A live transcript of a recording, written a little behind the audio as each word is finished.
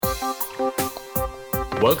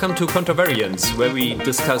Welcome to Contravariants, where we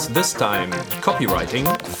discuss this time copywriting,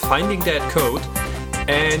 finding dead code,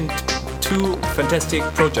 and two fantastic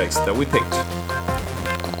projects that we picked.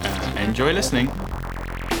 Enjoy listening.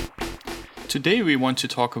 Today we want to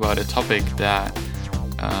talk about a topic that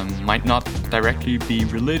might not directly be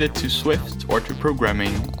related to Swift or to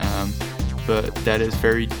programming, but that is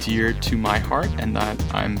very dear to my heart and that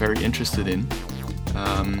I'm very interested in.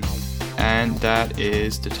 And that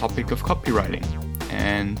is the topic of copywriting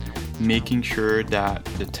and making sure that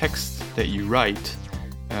the text that you write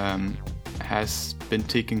has been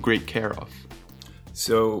taken great care of.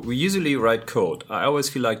 So we usually write code. I always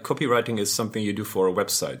feel like copywriting is something you do for a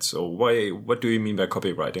website. So what do you mean by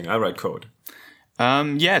copywriting? I write code.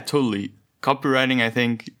 Yeah, totally. Copywriting, I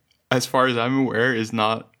think, as far as I'm aware, is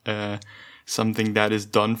not something that is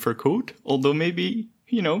done for code. Although maybe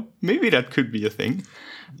that could be a thing.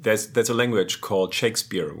 There's a language called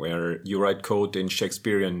Shakespeare where you write code in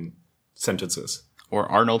Shakespearean sentences. Or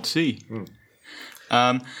Arnold C.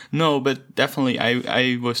 No, but definitely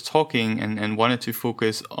I was talking and wanted to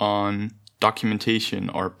focus on documentation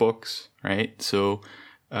or books, right? So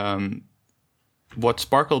what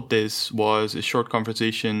sparkled this was a short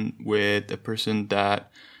conversation with a person that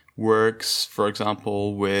works, for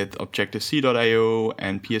example, with Objective-C.io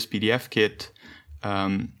and PSPDFKit,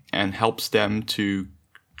 and helps them to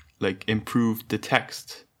improve the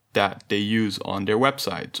text that they use on their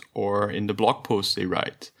website or in the blog posts they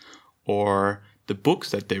write or the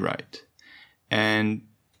books that they write. And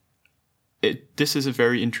this is a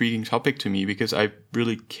very intriguing topic to me because I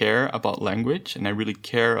really care about language and I really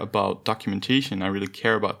care about documentation. I really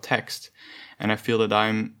care about text. And I feel that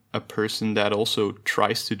I'm a person that also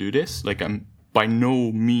tries to do this. I'm by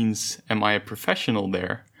no means am I a professional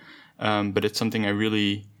there. But it's something I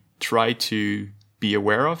really try to be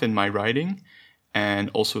aware of in my writing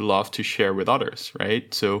and also love to share with others,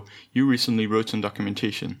 right? So you recently wrote some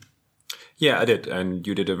documentation. Yeah, I did. And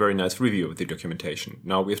you did a very nice review of the documentation.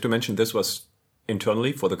 Now, we have to mention this was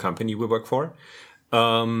internally for the company we work for.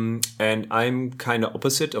 And I'm kind of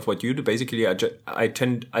opposite of what you do. Basically,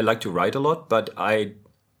 I like to write a lot, but I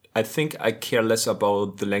think I care less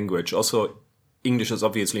about the language. Also, English is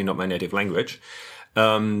obviously not my native language.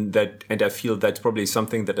 And I feel that's probably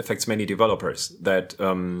something that affects many developers, that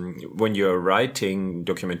when you're writing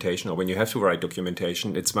documentation or when you have to write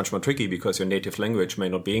documentation, it's much more tricky because your native language may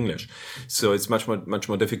not be English. So it's much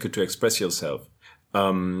more difficult to express yourself.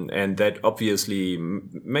 And that obviously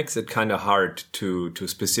makes it kind of hard to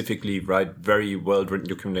specifically write very well written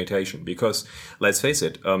documentation because let's face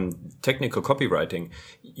it, technical copywriting,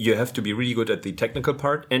 you have to be really good at the technical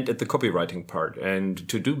part and at the copywriting part. And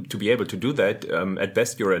to be able to do that, at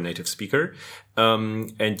best you're a native speaker,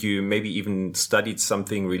 and you maybe even studied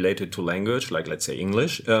something related to language, like let's say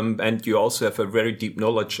English, and you also have a very deep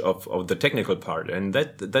knowledge of the technical part. And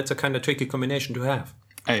that's a kind of tricky combination to have.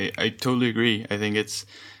 I totally agree. I think it's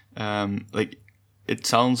it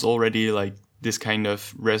sounds already like this kind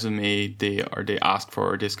of resume they ask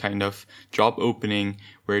for, this kind of job opening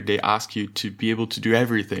where they ask you to be able to do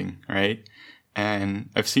everything, right?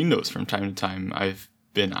 And I've seen those from time to time. I've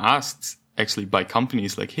been asked actually by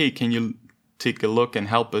companies like, hey, can you take a look and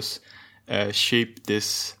help us shape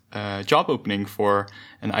this job opening for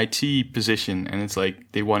an IT position? And it's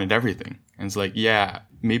like they wanted everything. And it's like, yeah,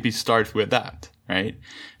 maybe start with that. Right.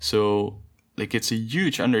 So it's a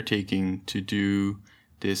huge undertaking to do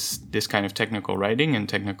this kind of technical writing and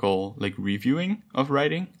technical reviewing of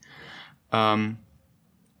writing. So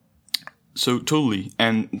totally.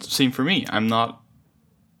 And same for me. I'm not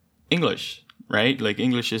English, right?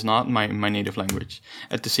 English is not my native language.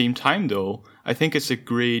 At the same time, though, I think it's a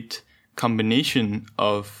great combination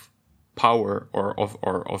of power or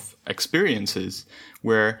of experiences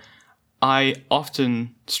where I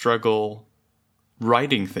often struggle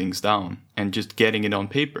writing things down and just getting it on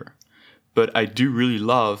paper. But I do really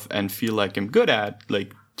love and feel like I'm good at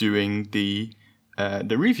doing the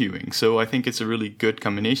reviewing. So I think it's a really good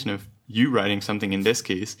combination of you writing something in this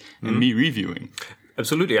case and me reviewing.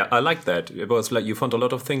 Absolutely. I like that. It was you found a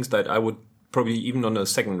lot of things that I would probably even on a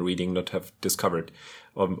second reading not have discovered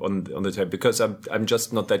on the time because I'm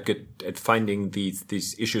just not that good at finding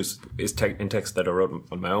these issues in text that I wrote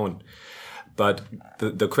on my own. But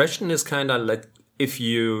the question is kind of if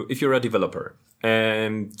you're a developer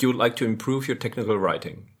and you would like to improve your technical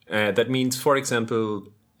writing, that means, for example,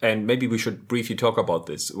 and maybe we should briefly talk about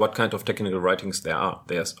this, what kind of technical writings there are.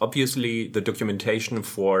 There's obviously the documentation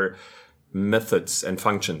for methods and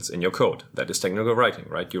functions in your code. That is technical writing,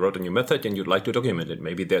 right? You wrote a new method and you'd like to document it.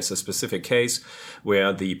 Maybe there's a specific case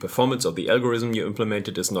where the performance of the algorithm you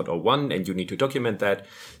implemented is not O1 and you need to document that.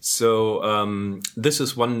 So this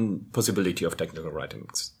is one possibility of technical writing.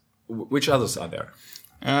 Which others are there?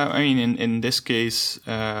 I mean, in this case,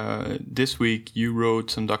 this week you wrote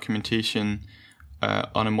some documentation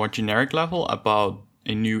on a more generic level about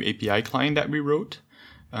a new API client that we wrote.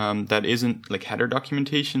 That isn't like header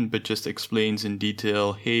documentation, but just explains in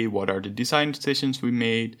detail, hey, what are the design decisions we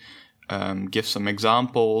made? Give some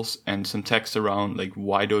examples and some text around like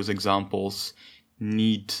why those examples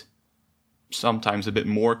need sometimes a bit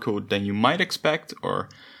more code than you might expect, or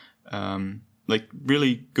like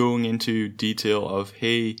really going into detail of,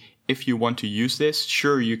 hey, if you want to use this,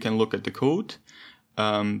 sure, you can look at the code,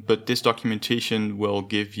 but this documentation will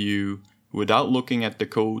give you, without looking at the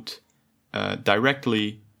code,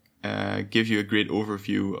 directly give you a great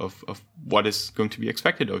overview of what is going to be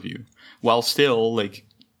expected of you, while still like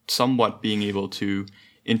somewhat being able to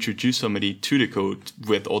introduce somebody to the code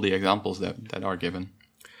with all the examples that are given.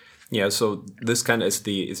 Yeah, so this kind of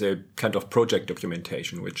is a kind of project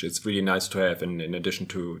documentation, which is really nice to have in addition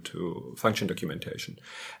to function documentation.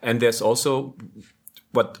 And there's also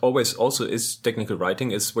what always also is technical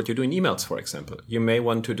writing is what you do in emails, for example. You may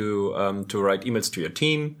want to do to write emails to your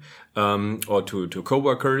team or to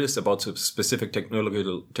coworkers about specific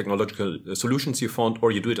technological solutions you found,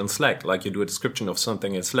 or you do it on Slack, like you do a description of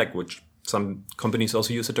something in Slack, which some companies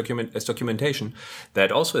also use as documentation.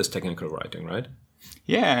 That also is technical writing, right?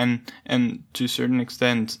 Yeah, and to a certain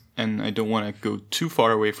extent, and I don't want to go too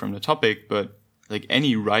far away from the topic, but like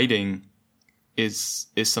any writing is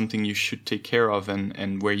something you should take care of,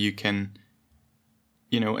 and where you can,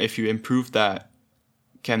 if you improve that,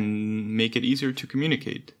 can make it easier to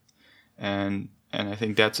communicate. And I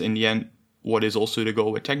think that's in the end what is also the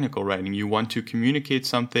goal with technical writing. You want to communicate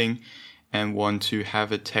something and want to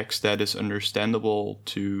have a text that is understandable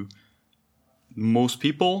to most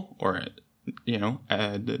people, or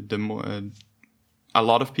a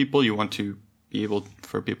lot of people. You want to be able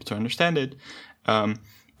for people to understand it.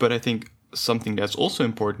 But I think something that's also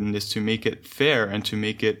important is to make it fair and to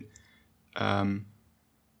make it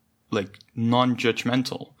like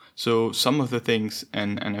non-judgmental. So some of the things,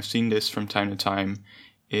 and I've seen this from time to time,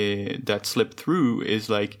 that slip through is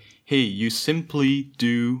like, hey, you simply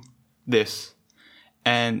do this.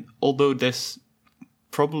 And although this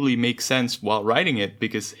probably makes sense while writing it,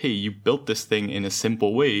 because, hey, you built this thing in a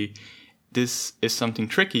simple way, this is something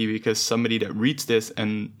tricky because somebody that reads this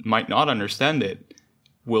and might not understand it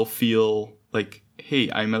will feel like,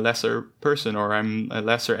 hey, I'm a lesser person or I'm a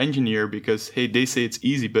lesser engineer because, hey, they say it's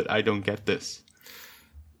easy, but I don't get this.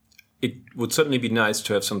 It would certainly be nice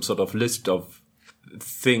to have some sort of list of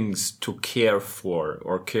things to care for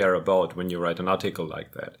or care about when you write an article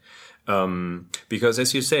like that. Because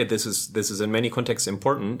as you say, this is in many contexts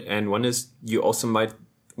important. And one is you also might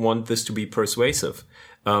want this to be persuasive.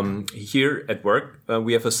 Here at work,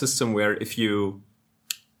 we have a system where if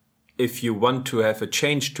you want to have a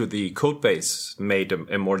change to the code base made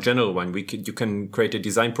a more general one, you can create a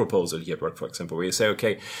design proposal here at work, for example, where you say,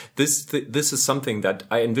 okay, this is something that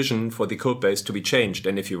I envision for the code base to be changed.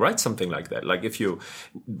 And if you write something like that, like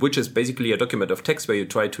which is basically a document of text where you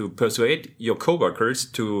try to persuade your coworkers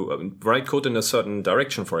to write code in a certain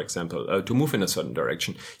direction, for example, to move in a certain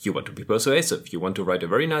direction, you want to be persuasive. You want to write a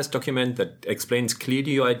very nice document that explains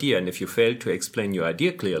clearly your idea. And if you fail to explain your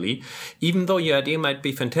idea clearly, even though your idea might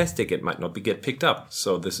be fantastic, it might not get picked up.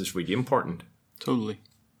 So this is really important. Totally.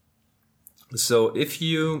 So if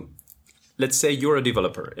let's say you're a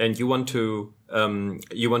developer and you want to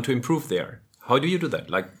improve there, how do you do that?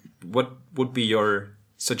 Like, what would be your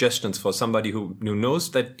suggestions for somebody who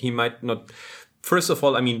knows that he might not? First of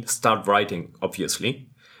all, start writing, obviously.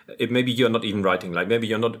 Maybe you're not even writing, like maybe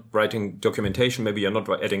you're not writing documentation, maybe you're not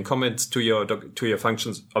adding comments to your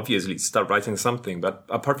functions. Obviously, start writing something. But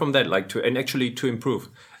apart from that, to improve,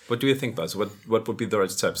 what do you think, Bas? What would be the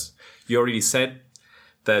right steps? You already said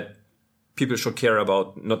that people should care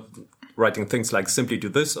about not writing things like simply do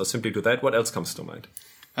this or simply do that. What else comes to mind?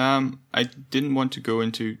 I didn't want to go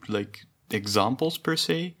into like examples per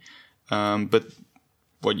se, but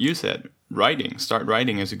what you said, start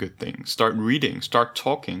writing is a good thing. Start reading, start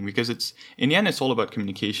talking, because in the end, it's all about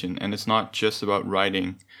communication and it's not just about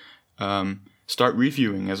writing. Start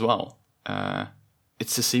reviewing as well.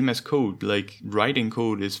 It's the same as code. Like, writing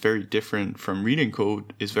code is very different from reading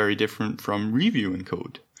code, is very different from reviewing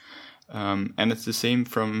code. And it's the same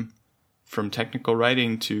from technical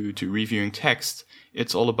writing to reviewing text.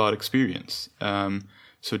 It's all about experience.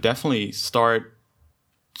 So definitely start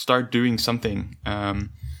doing something.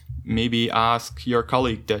 maybe ask your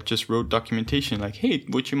colleague that just wrote documentation, like, hey,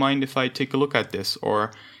 would you mind if I take a look at this?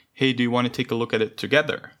 Or, hey, do you want to take a look at it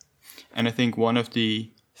together? And I think one of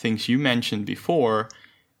the things you mentioned before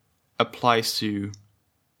applies to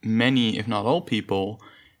many, if not all people.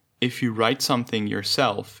 If you write something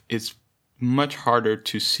yourself, it's much harder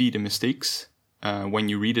to see the mistakes when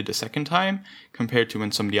you read it a second time compared to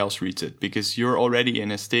when somebody else reads it, because you're already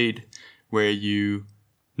in a state where you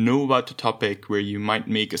know about the topic, where you might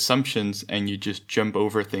make assumptions and you just jump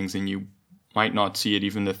over things and you might not see it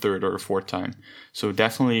even the third or fourth time. So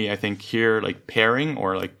definitely, I think here, like pairing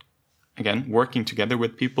or like, again, working together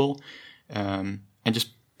with people and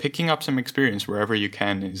just picking up some experience wherever you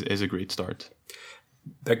can is a great start.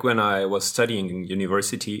 Back when I was studying in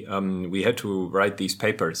university, we had to write these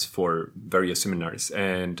papers for various seminars.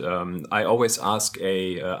 And I always ask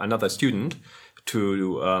another student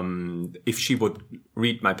to if she would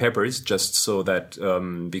read my papers, just so that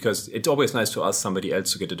because it's always nice to ask somebody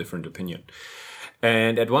else to get a different opinion.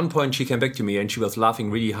 And at one point she came back to me and she was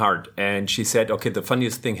laughing really hard. And she said, okay, the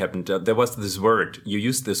funniest thing happened. There was this word. You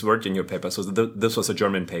used this word in your paper. So this was a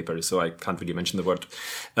German paper, so I can't really mention the word.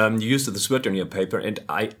 You used this word in your paper and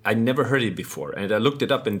I never heard it before. And I looked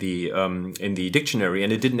it up in the dictionary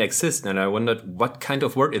and it didn't exist. And I wondered what kind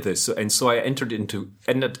of word it is. So I entered into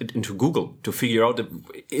Google to figure out,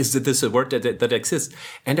 is this a word that exists?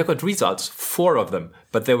 And I got results, 4 of them,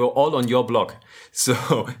 but they were all on your blog.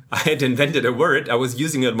 So I had invented a word. I was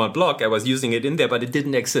using it on my blog. I was using it in there, but it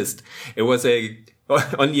didn't exist. It was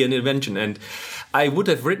only an invention. And I would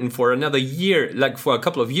have written for another year, like for a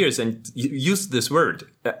couple of years, and used this word.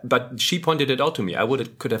 But she pointed it out to me.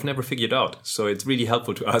 Could have never figured it out. So it's really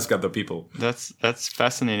helpful to ask other people. That's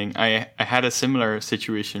fascinating. I had a similar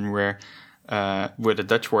situation where with a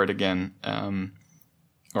Dutch word again,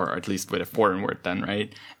 or at least with a foreign word then,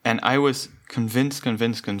 right? And I was convinced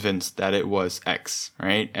that it was X,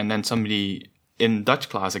 right? And then somebody in Dutch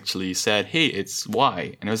class actually said, hey, it's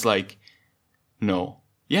Y. And I was like, no,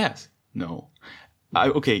 yes, no.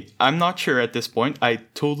 Okay, I'm not sure at this point. I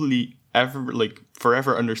totally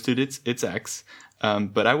forever understood it's X.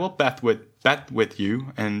 But I will bet with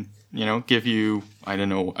you and, give you, I don't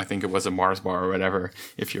know, I think it was a Mars bar or whatever,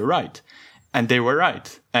 if you're right. And they were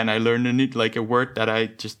right. And I learned a word that I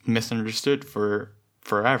just misunderstood for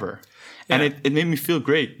forever. Yeah. And it made me feel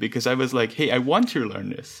great because I was like, hey, I want to learn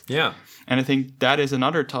this. Yeah. And I think that is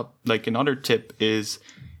another tip is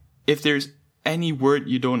if there's any word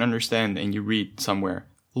you don't understand and you read somewhere,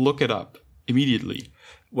 look it up immediately.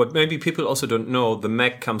 What maybe people also don't know, the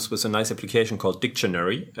Mac comes with a nice application called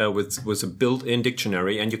Dictionary, with a built-in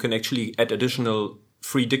dictionary, and you can actually add additional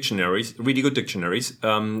free dictionaries, really good dictionaries.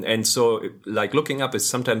 And so like looking up is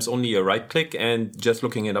sometimes only a right click and just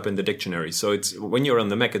looking it up in the dictionary. So it's when you're on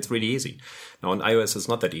the Mac, it's really easy. Now on iOS, it's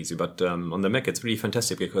not that easy, but on the Mac, it's really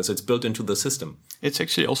fantastic because it's built into the system. It's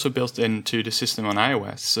actually also built into the system on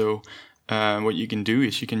iOS. So what you can do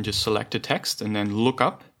is you can just select a text and then look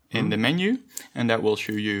up in the menu, and that will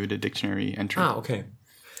show you the dictionary entry. Okay.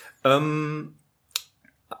 Another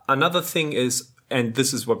thing is, and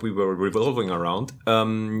this is what we were revolving around,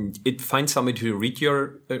 it finds somebody to read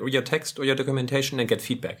your text or your documentation and get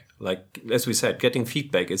feedback. Like, as we said, getting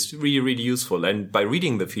feedback is really, really useful. And by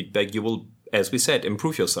reading the feedback, you will, as we said,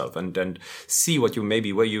 improve yourself and see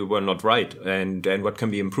where you were not right and what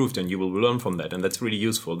can be improved, and you will learn from that. And that's really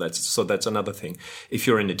useful. That's another thing. If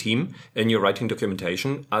you're in a team and you're writing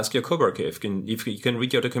documentation, ask your coworker if you can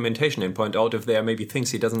read your documentation and point out if there are maybe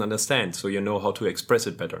things he doesn't understand, so you know how to express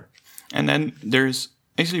it better. And then there's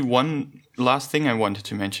actually one last thing I wanted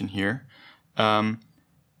to mention here, and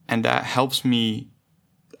that helps me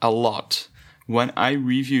a lot when I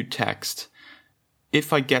review text.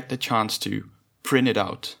 If I get the chance to print it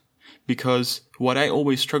out, because what I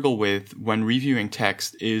always struggle with when reviewing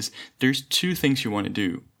text is there's 2 things you want to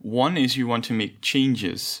do. One is you want to make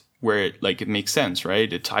changes where it makes sense,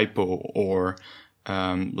 right? A typo or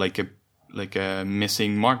like a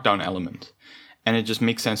missing markdown element. And it just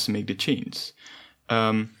makes sense to make the change.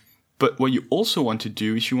 But what you also want to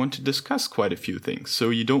do is you want to discuss quite a few things. So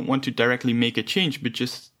you don't want to directly make a change, but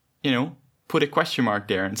just, put a question mark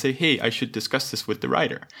there and say, hey, I should discuss this with the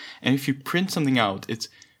writer. And if you print something out, it's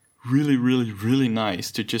really, really, really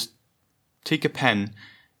nice to just take a pen,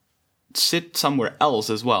 sit somewhere else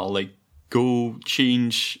as well, like go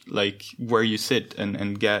change where you sit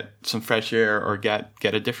and get some fresh air or get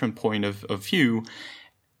a different point of view.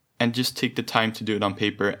 And just take the time to do it on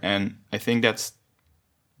paper. And I think that's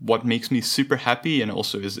what makes me super happy, and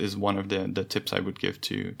also is one of the tips I would give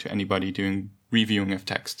to anybody doing reviewing of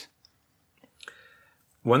text.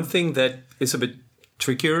 One thing that is a bit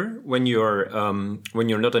trickier when you're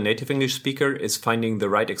not a native English speaker is finding the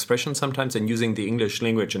right expression sometimes and using the English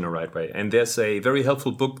language in the right way. And there's a very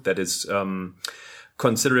helpful book that is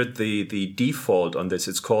considered the default on this.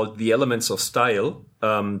 It's called The Elements of Style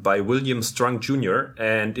by William Strunk Jr.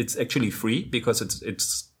 And it's actually free because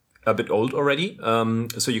it's a bit old already.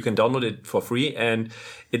 So you can download it for free. And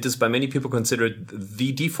it is by many people considered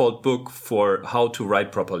the default book for how to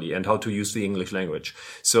write properly and how to use the English language.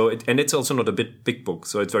 So it's also not a big book.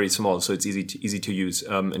 So it's very small. So it's easy to use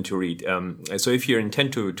and to read. So if you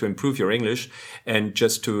intend to improve your English and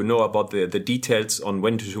just to know about the details on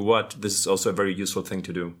when to do what, this is also a very useful thing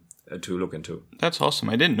to do, to look into. That's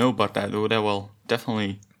awesome. I didn't know about that. I will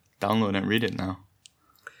definitely download and read it now.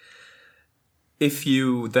 If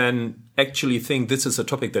you then actually think this is a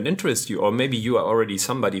topic that interests you, or maybe you are already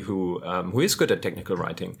somebody who is good at technical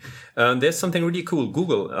writing, there's something really cool.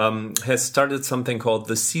 Google has started something called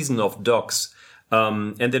the Season of Docs.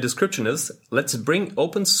 And the description is, let's bring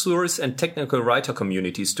open source and technical writer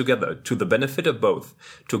communities together to the benefit of both.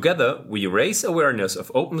 Together, we raise awareness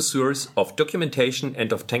of open source, of documentation,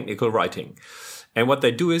 and of technical writing. And what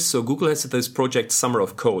they do is, so Google has this project Summer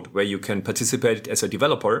of Code, where you can participate as a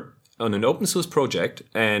developer on an open source project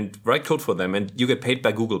and write code for them, and you get paid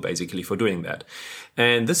by Google basically for doing that.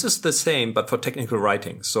 And this is the same, but for technical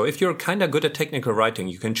writing. So if you're kind of good at technical writing,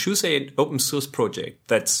 you can choose an open source project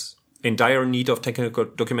that's in dire need of technical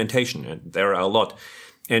documentation, and there are a lot.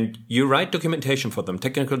 And you write documentation for them,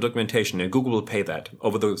 technical documentation, and Google will pay that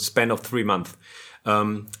over the span of 3 months.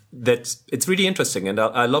 It's really interesting, and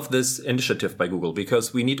I love this initiative by Google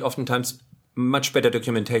because we need oftentimes much better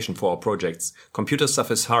documentation for our projects. Computer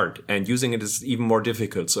stuff is hard, and using it is even more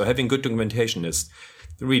difficult. So having good documentation is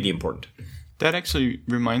really important. That actually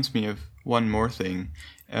reminds me of one more thing,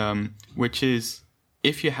 which is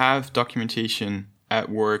if you have documentation at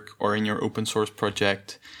work or in your open source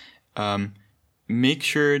project, make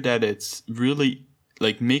sure that it's really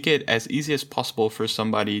make it as easy as possible for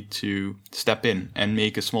somebody to step in and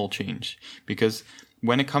make a small change. Because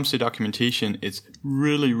when it comes to documentation, it's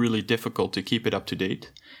really, really difficult to keep it up to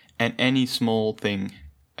date. And any small thing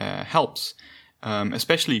helps.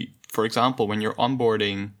 Especially, for example, when you're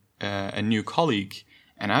onboarding a new colleague,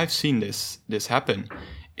 and I've seen this happen.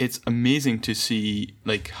 It's amazing to see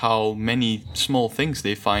how many small things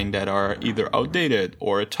they find that are either outdated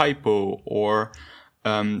or a typo or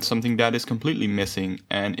something that is completely missing.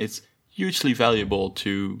 And it's hugely valuable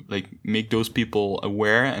to make those people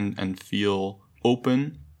aware and feel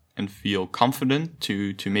open and feel confident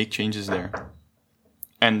to make changes there.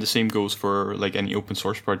 And the same goes for any open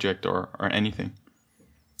source project or anything.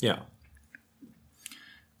 Yeah.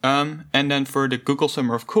 And then for the Google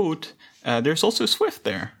Summer of Code, there's also Swift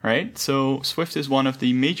there, right? So Swift is one of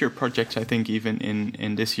the major projects, I think, even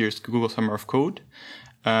in this year's Google Summer of Code,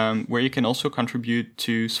 where you can also contribute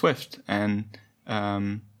to Swift and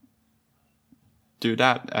do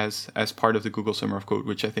that as part of the Google Summer of Code,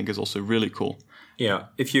 which I think is also really cool. Yeah,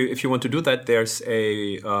 if you want to do that, there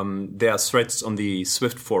are threads on the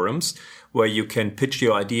Swift forums where you can pitch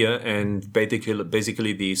your idea, and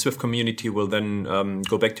basically the Swift community will then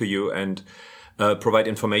go back to you and provide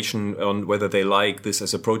information on whether they like this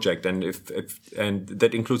as a project, and and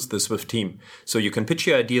that includes the Swift team. So you can pitch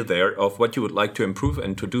your idea there of what you would like to improve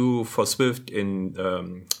and to do for Swift in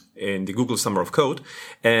the Google Summer of Code,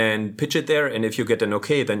 and pitch it there. And if you get an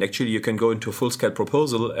okay, then actually you can go into a full-scale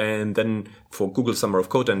proposal and then for Google Summer of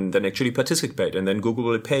Code, and then actually participate, and then Google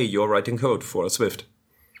will pay your writing code for Swift.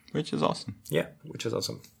 Which is awesome. Yeah, which is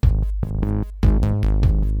awesome.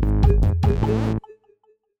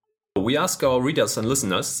 We ask our readers and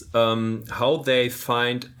listeners how they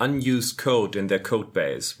find unused code in their code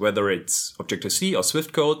base, whether it's Objective-C or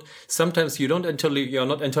Swift code. Sometimes you're not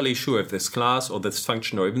entirely sure if this class or this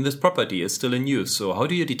function or even this property is still in use. So how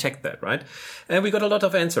do you detect that, right? And we got a lot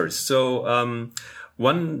of answers. So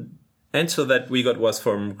one answer that we got was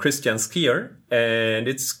from Christian Skier, and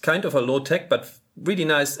it's kind of a low tech, but really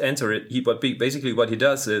nice answer. Basically what he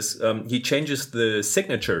does is he changes the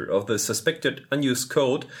signature of the suspected unused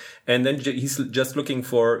code, and then he's just looking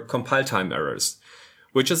for compile time errors,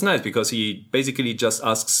 which is nice because he basically just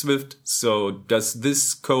asks Swift, so does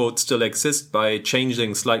this code still exist, by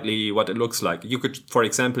changing slightly what it looks like. You could, for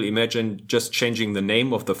example, imagine just changing the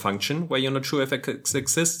name of the function where you're not sure if it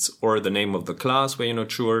exists, or the name of the class where you're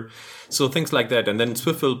not sure. So things like that. And then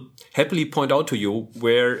Swift will happily point out to you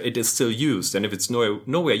where it is still used. And if it's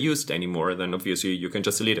nowhere used anymore, then obviously you can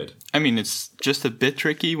just delete it. I mean, it's just a bit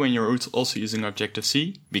tricky when you're also using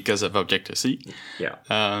Objective-C because of Objective-C. Yeah.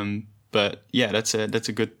 But yeah, that's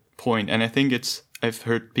a good point. And I think I've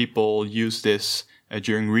heard people use this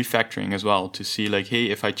during refactoring as well to see like, hey,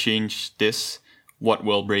 if I change this, what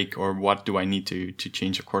will break or what do I need to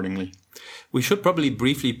change accordingly? We should probably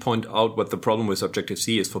briefly point out what the problem with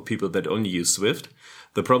Objective-C is for people that only use Swift.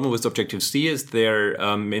 The problem with Objective-C is there,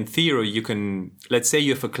 in theory, you can, let's say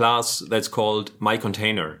you have a class that's called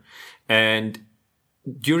myContainer. And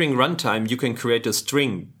during runtime, you can create a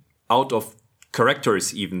string out of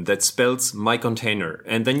characters even that spells myContainer.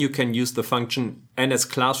 And then you can use the function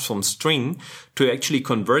NSClass from string to actually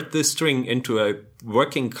convert this string into a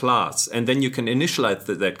working class. And then you can initialize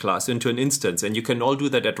that class into an instance. And you can all do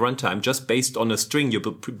that at runtime just based on a string you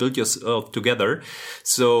build yourself together.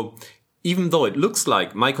 So even though it looks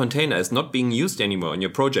like myContainer is not being used anymore in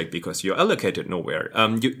your project because you're allocated nowhere,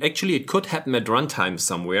 it could happen at runtime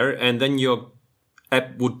somewhere. And then your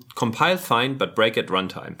app would compile fine, but break at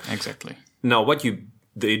runtime. Exactly. Now,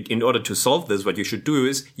 in order to solve this, what you should do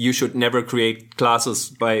is you should never create classes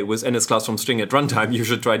with NSClass from string at runtime. You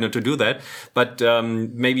should try not to do that. But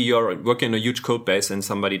maybe you're working on a huge code base and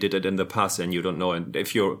somebody did it in the past and you don't know. And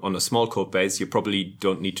if you're on a small code base, you probably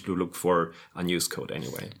don't need to look for unused code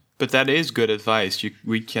anyway. But that is good advice.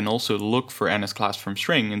 We can also look for NSClass from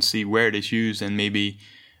string and see where it is used and maybe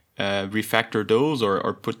refactor those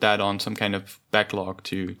or put that on some kind of backlog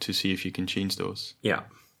to see if you can change those. Yeah.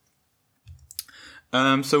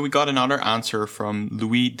 So we got another answer from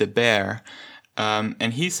Louis Debert,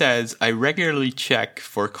 and he says, I regularly check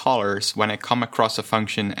for callers when I come across a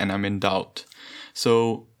function and I'm in doubt.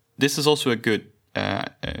 So this is also a good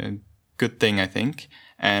thing, I think,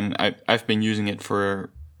 and I've been using it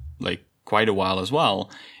for like quite a while as well,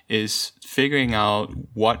 is figuring out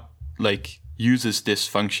what like uses this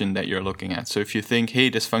function that you're looking at. So if you think, hey,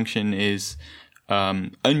 this function is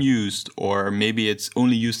unused, or maybe it's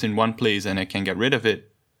only used in one place and I can get rid of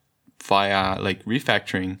it via like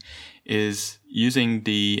refactoring, is using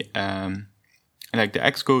the like the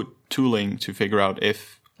Xcode tooling to figure out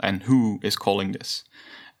if and who is calling this.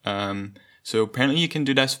 So apparently you can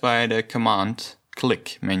do this via the command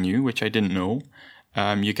click menu, which I didn't know.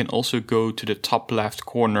 You can also go to the top left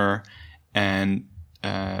corner and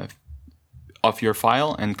of your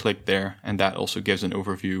file and click there, and that also gives an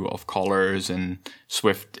overview of callers and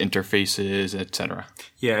Swift interfaces, etc.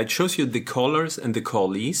 Yeah, it shows you the callers and the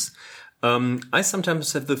callees. I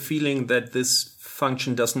sometimes have the feeling that this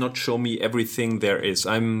function does not show me everything there is.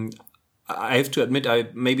 I have to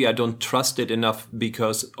admit, maybe I don't trust it enough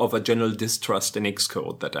because of a general distrust in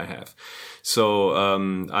Xcode that I have. So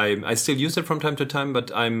I still use it from time to time, but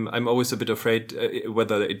I'm always a bit afraid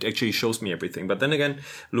whether it actually shows me everything. But then again,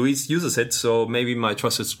 Luis uses it, so maybe my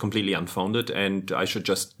trust is completely unfounded, and I should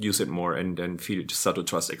just use it more and start to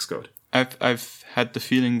trust Xcode. I've had the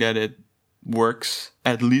feeling that it works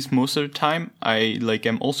at least most of the time.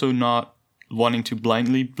 I'm also not wanting to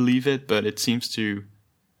blindly believe it, but it seems to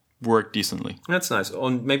work decently. That's nice.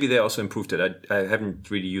 And maybe they also improved it. I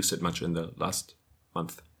haven't really used it much in the last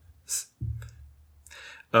month.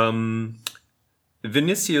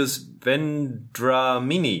 Vinicius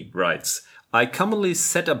Vendramini writes, I commonly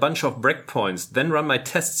set a bunch of breakpoints, then run my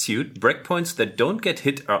test suite. Breakpoints that don't get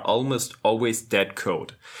hit are almost always dead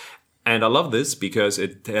code. And I love this because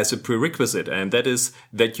it has a prerequisite, and that is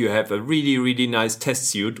that you have a really, really nice test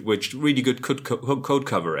suite with really good code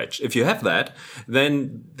coverage. If you have that,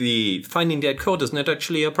 then the finding dead code is not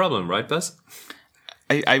actually a problem, right, Buzz?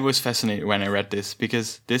 I was fascinated when I read this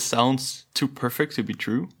because this sounds too perfect to be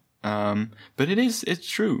true. But it's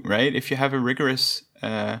true, right? If you have a rigorous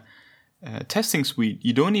testing suite,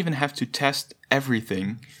 you don't even have to test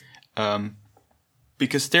everything.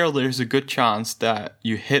 Because still there's a good chance that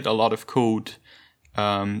you hit a lot of code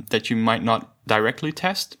that you might not directly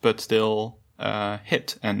test, but still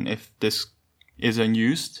hit. And if this is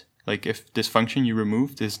unused, like if this function you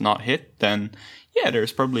removed is not hit, then yeah,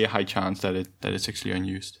 there's probably a high chance that it's actually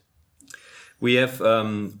unused. We have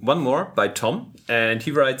one more by Tom, and he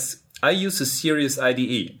writes, I use a serious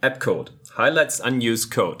IDE, AppCode, highlights unused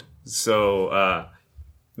code. So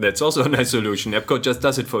that's also a nice solution. AppCode just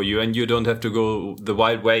does it for you, and you don't have to go the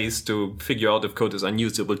wild ways to figure out if code is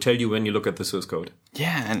unused. It will tell you when you look at the source code.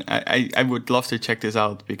 Yeah, and I would love to check this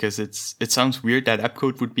out because it sounds weird that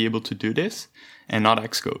AppCode would be able to do this and not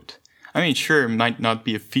Xcode. I mean, sure, it might not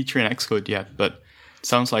be a feature in Xcode yet, but it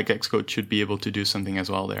sounds like Xcode should be able to do something as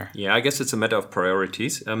well there. Yeah, I guess it's a matter of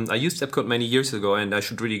priorities. I used AppCode many years ago, and I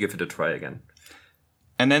should really give it a try again.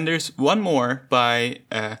 And then there's one more by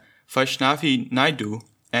Vaishnavi Naidu,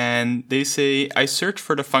 and they say, I search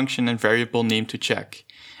for the function and variable name to check,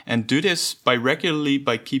 and do this regularly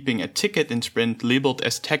by keeping a ticket in Sprint labeled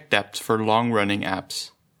as tech debt for long-running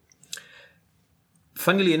apps.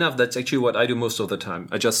 Funnily enough, that's actually what I do most of the time.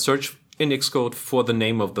 I just search index code for the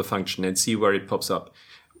name of the function and see where it pops up,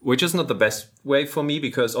 which is not the best way for me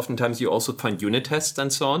because oftentimes you also find unit tests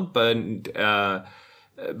and so on.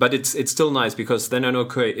 But it's still nice because then I know,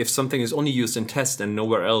 okay, if something is only used in test and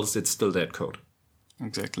nowhere else, it's still that code.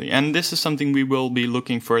 Exactly. And this is something we will be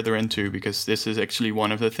looking further into because this is actually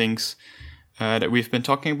one of the things that we've been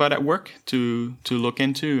talking about at work to look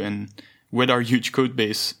into. And with our huge code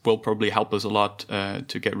base will probably help us a lot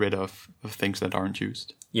to get rid of things that aren't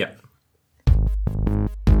used. Yeah.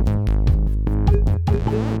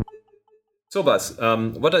 So Bas,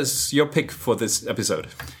 what is your pick for this episode?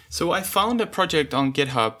 So I found a project on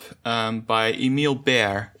GitHub by Emil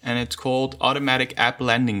Baer, and it's called Automatic App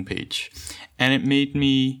Landing Page. And it made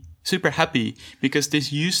me super happy because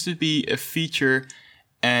this used to be a feature,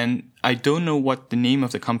 and I don't know what the name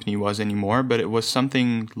of the company was anymore, but it was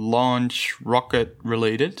something launch rocket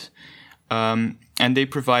related. And they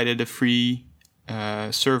provided a free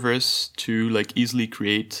service to like easily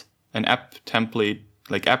create an app template,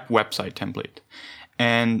 like app website template.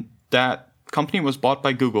 And that company was bought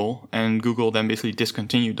by Google, and Google then basically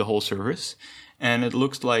discontinued the whole service. And it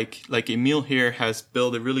looks like Emil here has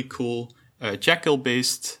built a really cool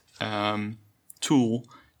Jekyll-based tool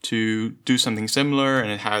to do something similar, and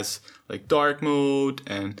it has like dark mode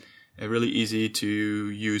and a really easy to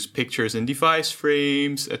use pictures in device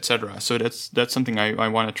frames, etc. So that's something I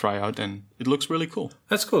want to try out, and it looks really cool.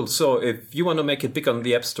 That's cool. So if you want to make it big on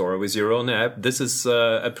the App Store with your own app, this is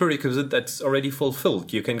a prerequisite that's already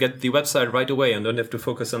fulfilled. You can get the website right away and don't have to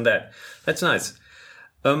focus on that. That's nice.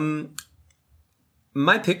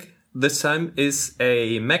 My pick this time is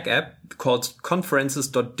a Mac app called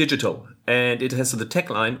conferences.digital, and it has the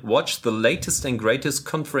tagline, watch the latest and greatest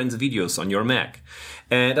conference videos on your Mac.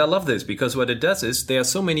 And I love this because what it does is there are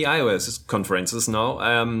so many iOS conferences now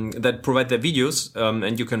that provide their videos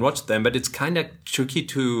and you can watch them, but it's kind of tricky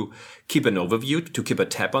to keep an overview, to keep a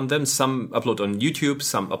tab on them. Some upload on YouTube,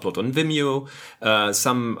 some upload on Vimeo,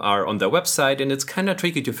 some are on their website, and it's kind of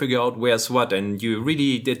tricky to figure out where's what, and you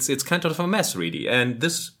really, it's kind of a mess really. And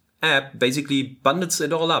this app basically bundles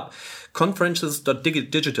it all up.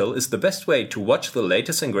 Conferences.digital is the best way to watch the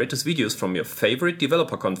latest and greatest videos from your favorite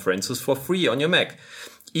developer conferences for free on your Mac.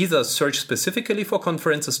 Either search specifically for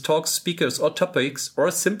conferences, talks, speakers, or topics,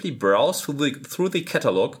 or simply browse through the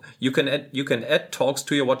catalog. You can add talks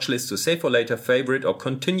to your watch list to save for later, favorite, or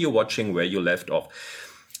continue watching where you left off.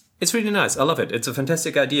 It's really nice. I love it. It's a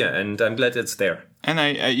fantastic idea, and I'm glad it's there. And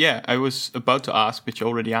I was about to ask, but you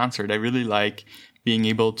already answered. I really like being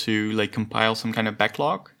able to like compile some kind of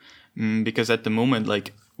backlog, because at the moment,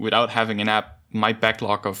 like without having an app, my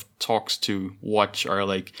backlog of talks to watch are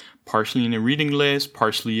like partially in a reading list,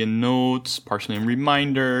 partially in notes, partially in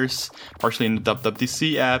reminders, partially in the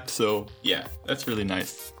WWDC app. So yeah, that's really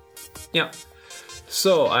nice. Yeah.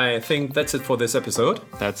 So I think that's it for this episode.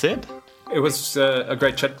 That's it. It was a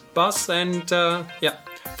great chat, Bas, and yeah,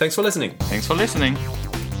 thanks for listening. Thanks for listening.